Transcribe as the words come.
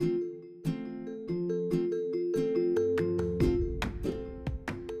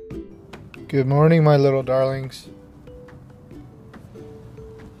Good morning, my little darlings.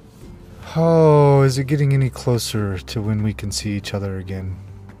 Oh, is it getting any closer to when we can see each other again?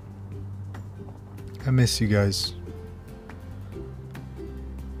 I miss you guys.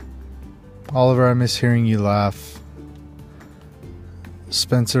 Oliver, I miss hearing you laugh.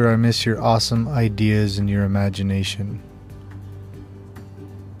 Spencer, I miss your awesome ideas and your imagination.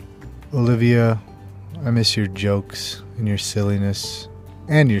 Olivia, I miss your jokes and your silliness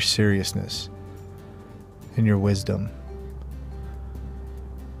and your seriousness and your wisdom.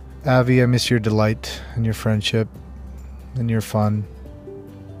 Avi, I miss your delight and your friendship and your fun.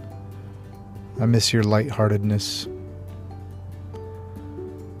 I miss your lightheartedness.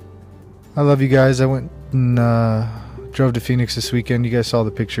 I love you guys. I went and drove to Phoenix this weekend. You guys saw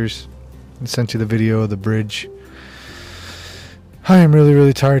the pictures. I sent you the video of the bridge. I am really,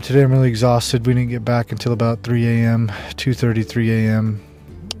 really tired today. I'm really exhausted. We didn't get back until about 3 a.m., 2:30, 3 a.m.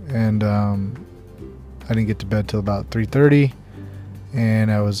 And I didn't get to bed till about 3:30. And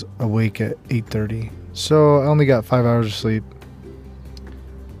I was awake at 8:30. So I only got 5 hours of sleep.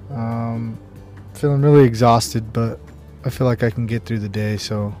 Feeling really exhausted, but I feel like I can get through the day.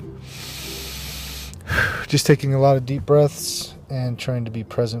 So just taking a lot of deep breaths and trying to be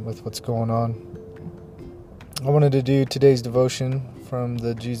present with what's going on. I wanted to do today's devotion from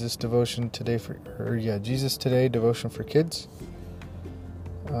the Jesus devotion today Jesus Today devotion for kids.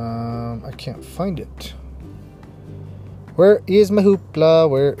 I can't find it. Where is my hoopla?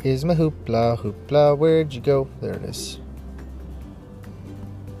 Where is my hoopla? Hoopla, where'd you go? There it is.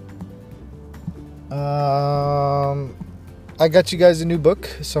 I got you guys a new book,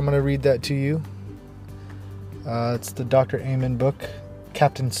 so I'm going to read that to you. It's the Dr. Amen book,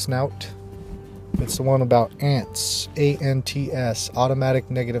 Captain Snout. It's the one about ants, A-N-T-S, automatic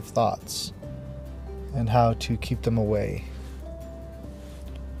negative thoughts, and how to keep them away.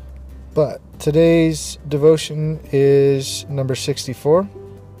 But today's devotion is number 64,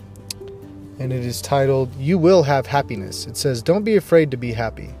 and it is titled, You Will Have Happiness. It says, don't be afraid to be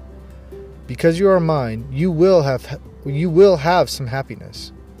happy. Because you are mine, you will have some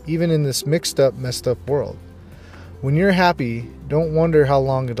happiness, even in this mixed up, messed up world. When you're happy, don't wonder how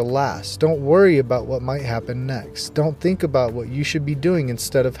long it'll last. Don't worry about what might happen next. Don't think about what you should be doing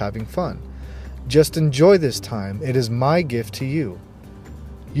instead of having fun. Just enjoy this time. It is my gift to you.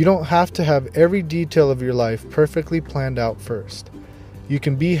 You don't have to have every detail of your life perfectly planned out first. You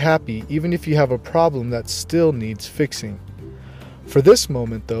can be happy even if you have a problem that still needs fixing. For this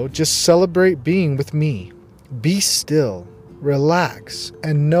moment, though, just celebrate being with me. Be still, relax,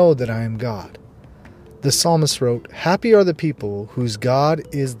 and know that I am God. The psalmist wrote, Happy are the people whose God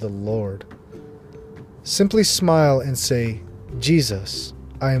is the Lord. Simply smile and say, Jesus,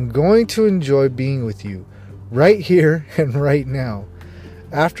 I am going to enjoy being with you right here and right now.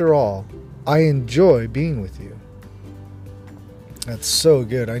 After all, I enjoy being with you. That's so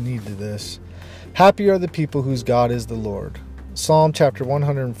good. I needed this. Happy are the people whose God is the Lord. Psalm chapter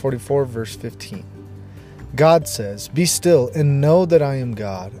 144, verse 15. God says, Be still and know that I am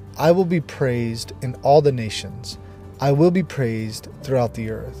God. I will be praised in all the nations. I will be praised throughout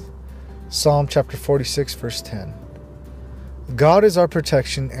the earth. Psalm chapter 46, verse 10. God is our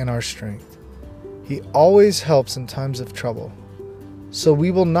protection and our strength. He always helps in times of trouble. So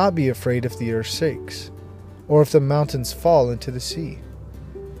we will not be afraid if the earth shakes, or if the mountains fall into the sea.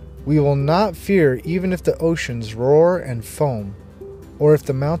 We will not fear even if the oceans roar and foam, or if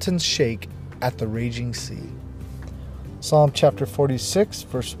the mountains shake at the raging sea. Psalm chapter 46,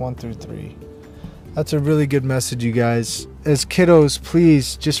 verse 1 through 3. That's a really good message, you guys. As kiddos,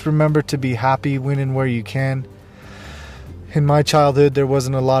 please just remember to be happy when and where you can. In my childhood, there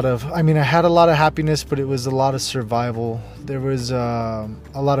wasn't I had a lot of happiness, but it was a lot of survival. There was a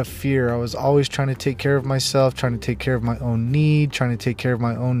lot of fear. I was always trying to take care of myself, trying to take care of my own need, trying to take care of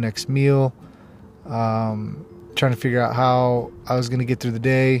my own next meal, trying to figure out how I was going to get through the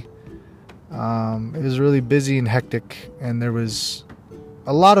day. It was really busy and hectic, and there was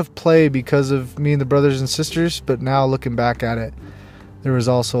a lot of play because of me and the brothers and sisters, but now looking back at it, there was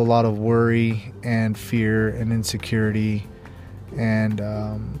also a lot of worry and fear and insecurity, and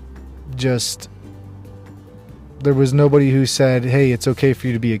there was nobody who said, hey, it's okay for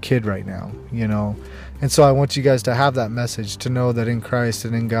you to be a kid right now, and so I want you guys to have that message, to know that in Christ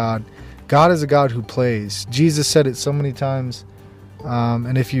and in God is a God who plays. Jesus said it so many times,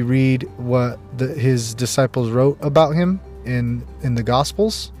 and if you read what his disciples wrote about him in the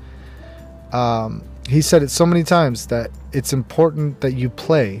Gospels, he said it so many times that it's important that you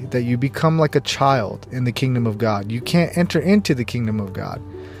play, that you become like a child in the kingdom of God. You can't enter into the kingdom of God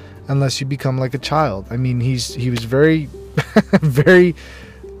unless you become like a child. I mean, he was very, very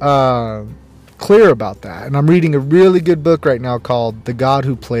clear about that. And I'm reading a really good book right now called The God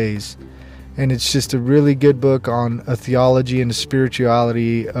Who Plays. And it's just a really good book on a theology and a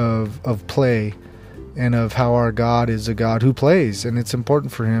spirituality of Play, and of how our God is a God who plays, and it's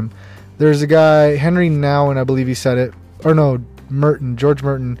important for him. There's a guy, Henry Nouwen, I believe he said it, or no, Merton, George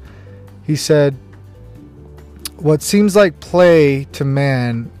Merton. He said, what seems like play to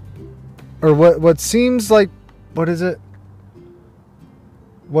man, or what seems like, what is it?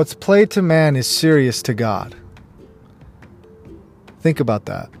 What's play to man is serious to God. Think about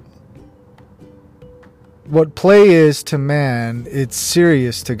that. What play is to man, it's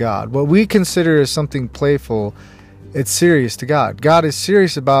serious to God. What we consider as something playful, it's serious to God. God is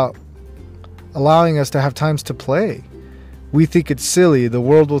serious about allowing us to have times to play. We think it's silly. The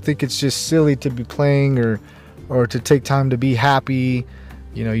world will think it's just silly to be playing, or to take time to be happy.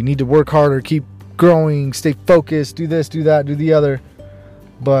 You know, you need to work harder, keep growing, stay focused, do this, do that, do the other.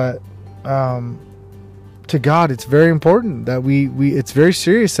 But to God, it's very important that we it's very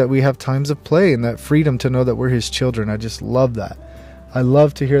serious that we have times of play and that freedom to know that we're his children. I just love that. I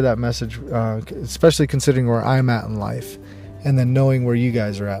love to hear that message, especially considering where I'm at in life, and then knowing where you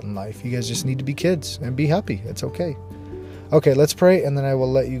guys are at in life. You guys just need to be kids and be happy. It's okay. Okay, let's pray, and then I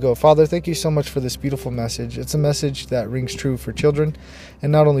will let you go. Father, thank you so much for this beautiful message. It's a message that rings true for children, and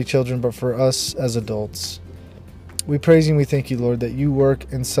not only children, but for us as adults. We praise you and we thank you, Lord, that you work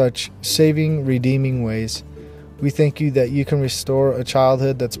in such saving, redeeming ways. We thank you that you can restore a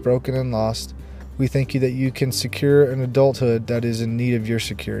childhood that's broken and lost. We thank you that you can secure an adulthood that is in need of your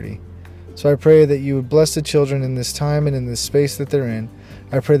security. So I pray that you would bless the children in this time and in this space that they're in.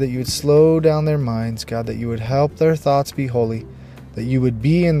 I pray that you would slow down their minds, God, that you would help their thoughts be holy, that you would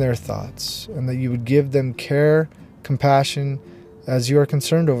be in their thoughts, and that you would give them care, compassion, as you are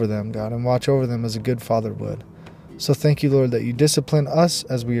concerned over them, God, and watch over them as a good father would. So thank you, Lord, that you discipline us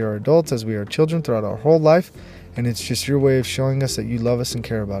as we are adults, as we are children throughout our whole life, and it's just your way of showing us that you love us and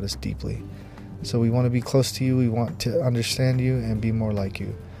care about us deeply. So we want to be close to you, we want to understand you and be more like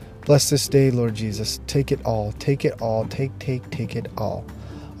you. Bless this day, Lord Jesus. Take it all, take it all, take it all.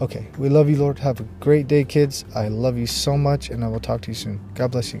 Okay, we love you, Lord. Have a great day, kids. I love you so much, and I will talk to you soon.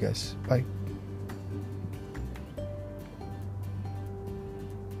 God bless you guys. Bye.